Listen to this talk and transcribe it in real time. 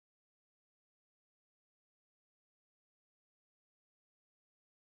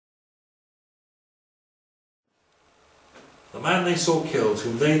The man they saw killed,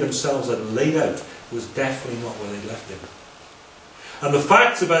 whom they themselves had laid out, was definitely not where they left him. And the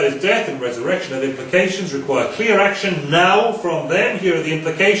facts about his death and resurrection have implications, require clear action now from them. Here are the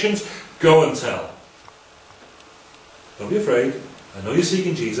implications. Go and tell. Don't be afraid. I know you're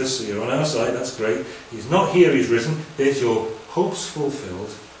seeking Jesus, so you're on our side, that's great. He's not here, he's risen. There's your hopes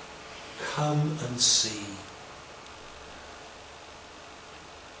fulfilled. Come and see.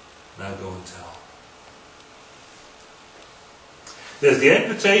 Now go and tell. There's the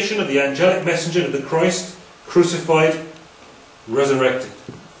invitation of the angelic messenger to the Christ, crucified, resurrected.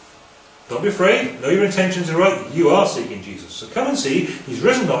 Don't be afraid. Know your intentions are right. You are seeking Jesus. So come and see. He's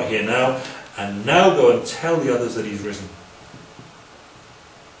risen, not here now. And now go and tell the others that he's risen.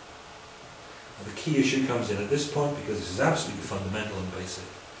 And the key issue comes in at this point, because this is absolutely fundamental and basic.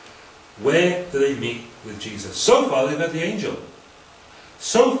 Where do they meet with Jesus? So far they've had the angel.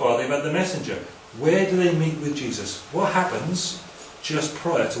 So far they've had the messenger. Where do they meet with Jesus? What happens just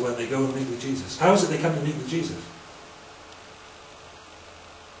prior to when they go and meet with Jesus? How is it they come to meet with Jesus?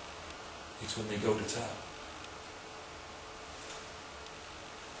 It's when they go to tell.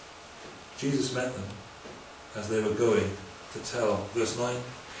 Jesus met them as they were going to tell. Verse 9.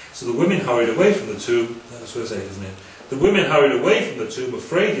 So the women hurried away from the tomb. That was verse 8, isn't it? The women hurried away from the tomb,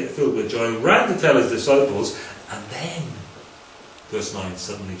 afraid yet filled with joy, ran to tell his disciples, and then, verse 9,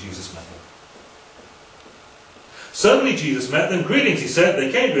 suddenly Jesus met them. Suddenly Jesus met them. Greetings, he said.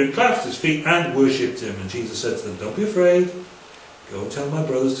 They came to him, clasped his feet, and worshipped him. And Jesus said to them, don't be afraid. Go and tell my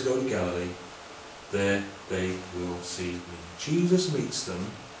brothers to go to Galilee. There they will see me. Jesus meets them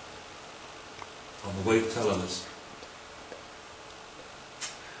on the way to tell others.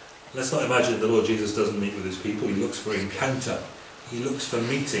 Let's not imagine the Lord Jesus doesn't meet with his people. He looks for encounter. He looks for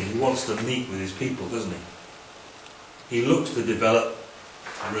meeting. He wants to meet with his people, doesn't he? He looks to develop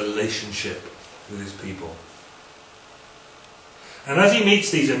a relationship with his people. And as he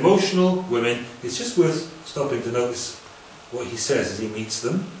meets these emotional women, it's just worth stopping to notice what he says as he meets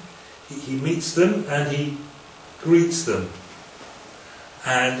them. He meets them and he greets them.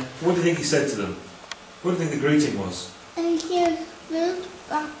 And what do you think he said to them? What do you think the greeting was?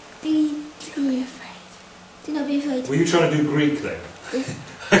 Do not be afraid. Do not be afraid. Were you trying to do Greek then?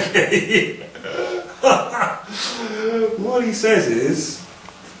 Okay. What he says is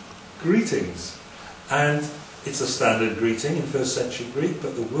greetings. And it's a standard greeting in first century Greek,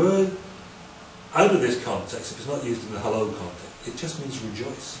 but the word out of this context, if it's not used in the hello context, it just means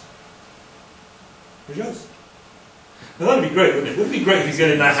rejoice. Rejoice. Now that'd be great, wouldn't it? Wouldn't it be great if you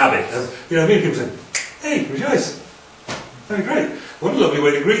get in that habit of, you know, many people say, hey, rejoice. That'd be great. What a lovely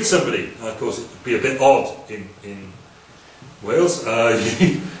way to greet somebody. Now, of course, it would be a bit odd in Wales.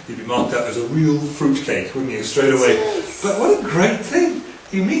 You'd be marked out as a real fruitcake, wouldn't you, straight away? But what a great thing.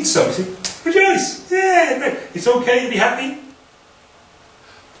 You meet somebody, you say, rejoice. Yeah, great. It's okay to be happy.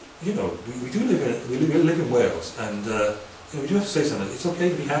 You know, we live in Wales, and you know, we do have to say something. It's okay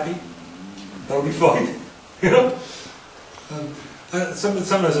to be happy. That'll be fine. You know.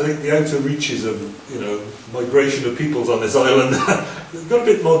 Sometimes I think the outer reaches of, you know, migration of peoples on this island got a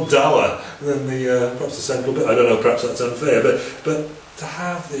bit more dour than the perhaps the central bit. I don't know. Perhaps that's unfair, but to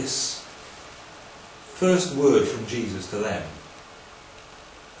have this first word from Jesus to them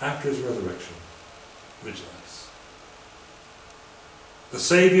after his resurrection, rejoice. The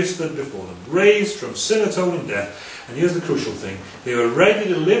Saviour stood before them, raised from sin, atoning death, and here's the crucial thing: they were ready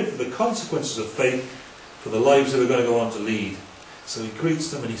to live the consequences of faith for the lives they were going to go on to lead. So he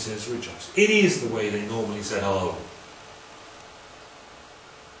greets them and he says, rejoice. It is the way they normally say hello.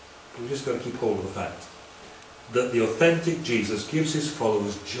 But we've just got to keep hold of the fact that the authentic Jesus gives his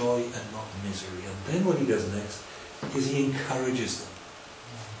followers joy and not misery. And then what he does next is he encourages them.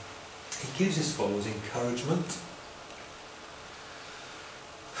 He gives his followers encouragement.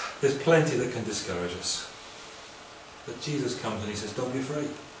 There's plenty that can discourage us. But Jesus comes and he says, don't be afraid.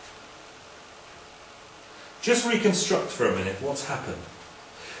 Just reconstruct for a minute what's happened.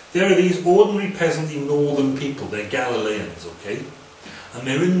 There are these ordinary peasantly northern people, they're Galileans, okay? And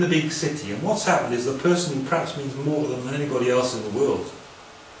they're in the big city, and what's happened is the person who perhaps means more to them than anybody else in the world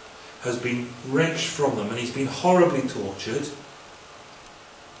has been wrenched from them, and he's been horribly tortured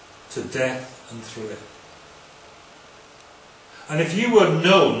to death and through it. And if you were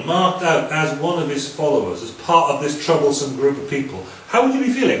known, marked out as one of his followers, as part of this troublesome group of people, how would you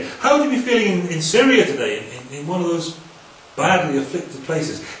be feeling? How would you be feeling in Syria today, in one of those badly afflicted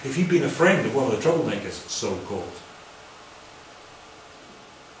places, if you'd been a friend of one of the troublemakers, so-called?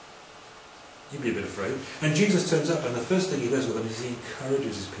 You'd be a bit afraid. And Jesus turns up, and the first thing he does with them is he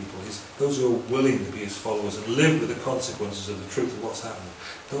encourages his people, those who are willing to be his followers and live with the consequences of the truth of what's happening.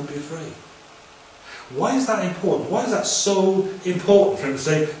 Don't be afraid. Why is that important? Why is that so important for him to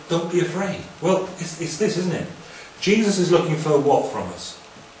say, don't be afraid? Well, it's this, isn't it? Jesus is looking for what from us?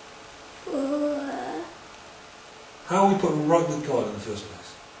 How are we put right with God in the first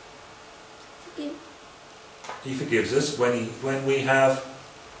place? Forgive. He forgives us when we have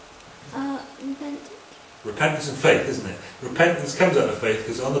repentance and faith, isn't it? Repentance comes out of faith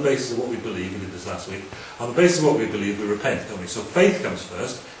because on the basis of what we believe, we did this last week, on the basis of what we believe, we repent, don't we? So faith comes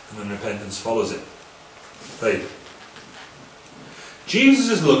first and then repentance follows it. Faith. Jesus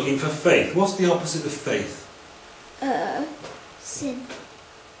is looking for faith. What's the opposite of faith? Sin.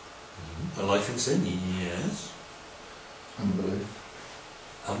 A life in sin, yes. Unbelief.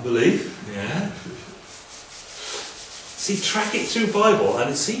 Unbelief, yeah. See, track it through Bible and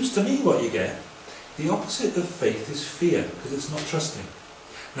it seems to me what you get. The opposite of faith is fear, because it's not trusting.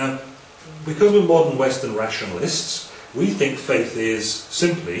 Now, because we're modern Western rationalists, we think faith is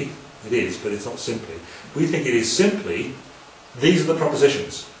simply, it is, but it's not simply, we think it is simply, these are the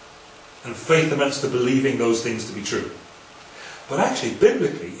propositions. And faith amounts to believing those things to be true. But actually,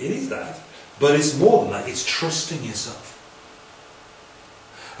 biblically, it is that. But it's more than that, it's trusting yourself.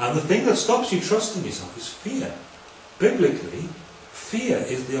 And the thing that stops you trusting yourself is fear. Biblically, fear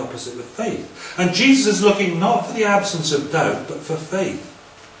is the opposite of faith. And Jesus is looking not for the absence of doubt, but for faith.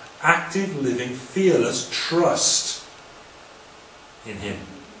 Active, living, fearless trust in Him.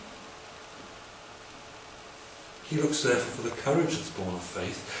 He looks therefore for the courage that's born of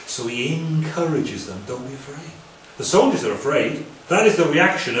faith, so He encourages them, don't be afraid. The soldiers are afraid. That is the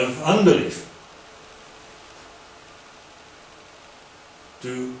reaction of unbelief.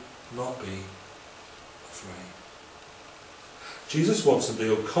 Do not be afraid. Jesus wants them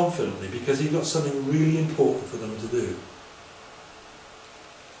to go confidently because He's got something really important for them to do.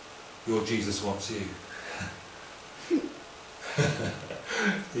 Your Jesus wants you.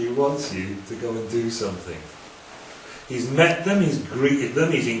 He wants you to go and do something. He's met them, He's greeted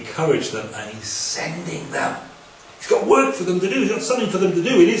them, He's encouraged them, and He's sending them. He's got work for them to do. He's got something for them to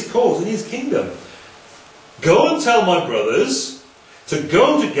do in His cause, in His kingdom. Go and tell my brothers to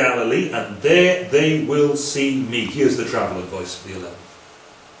go to Galilee, and there they will see me. Here's the travel advice for the 11.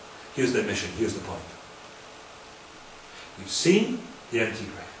 Here's their mission. Here's the point. You've seen the empty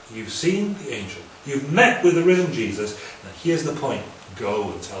grave. You've seen the angel. You've met with the risen Jesus. Now here's the point. Go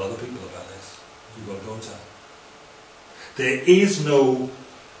and tell other people about this. You've got to go and tell. There is no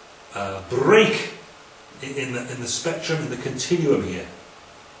break in the spectrum, in the continuum here.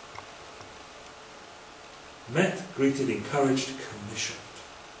 Met, greeted, encouraged, commissioned.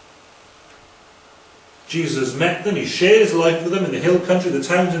 Jesus met them, He shared His life with them in the hill country, the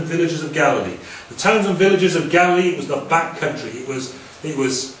towns and villages of Galilee. The towns and villages of Galilee, it was the back country. It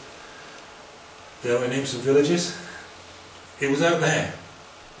was dare I name some villages? It was out there.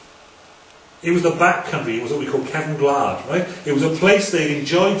 It was the back country. It was what we call Kevin Glad, right? It was a place they'd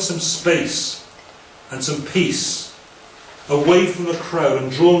enjoyed some space and some peace, away from the crowd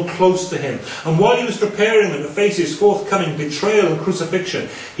and drawn close to Him. And while He was preparing them to face His forthcoming betrayal and crucifixion,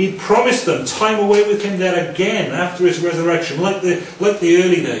 He promised them time away with Him there again after His resurrection, like the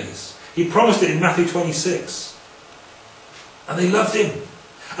early days. He promised it in Matthew 26. And they loved Him.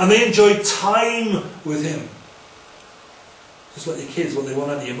 And they enjoyed time with Him. Just like your kids, what they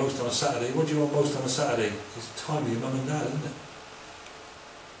want out of you most on a Saturday. What do you want most on a Saturday? It's time with your mum and dad, isn't it?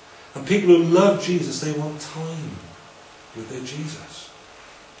 And people who love Jesus, they want time with their Jesus.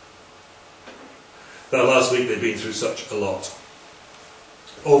 Now last week they've been through such a lot.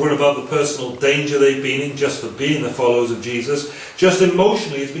 Over and above the personal danger they've been in just for being the followers of Jesus, just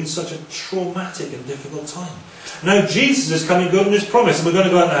emotionally it's been such a traumatic and difficult time. Now Jesus is coming good in His promise, and we're going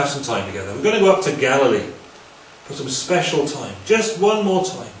to go out and have some time together. We're going to go up to Galilee for some special time, just one more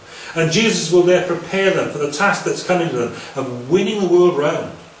time. And Jesus will there prepare them for the task that's coming to them of winning the world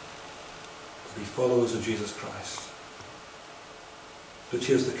round to be followers of Jesus Christ. But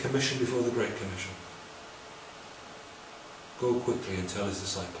here's the commission before the Great Commission. Go quickly and tell His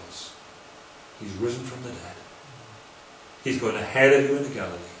disciples He's risen from the dead. He's going ahead of you into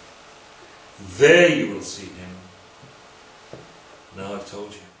Galilee. There you will see Him. Now I've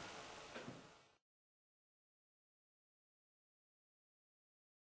told you.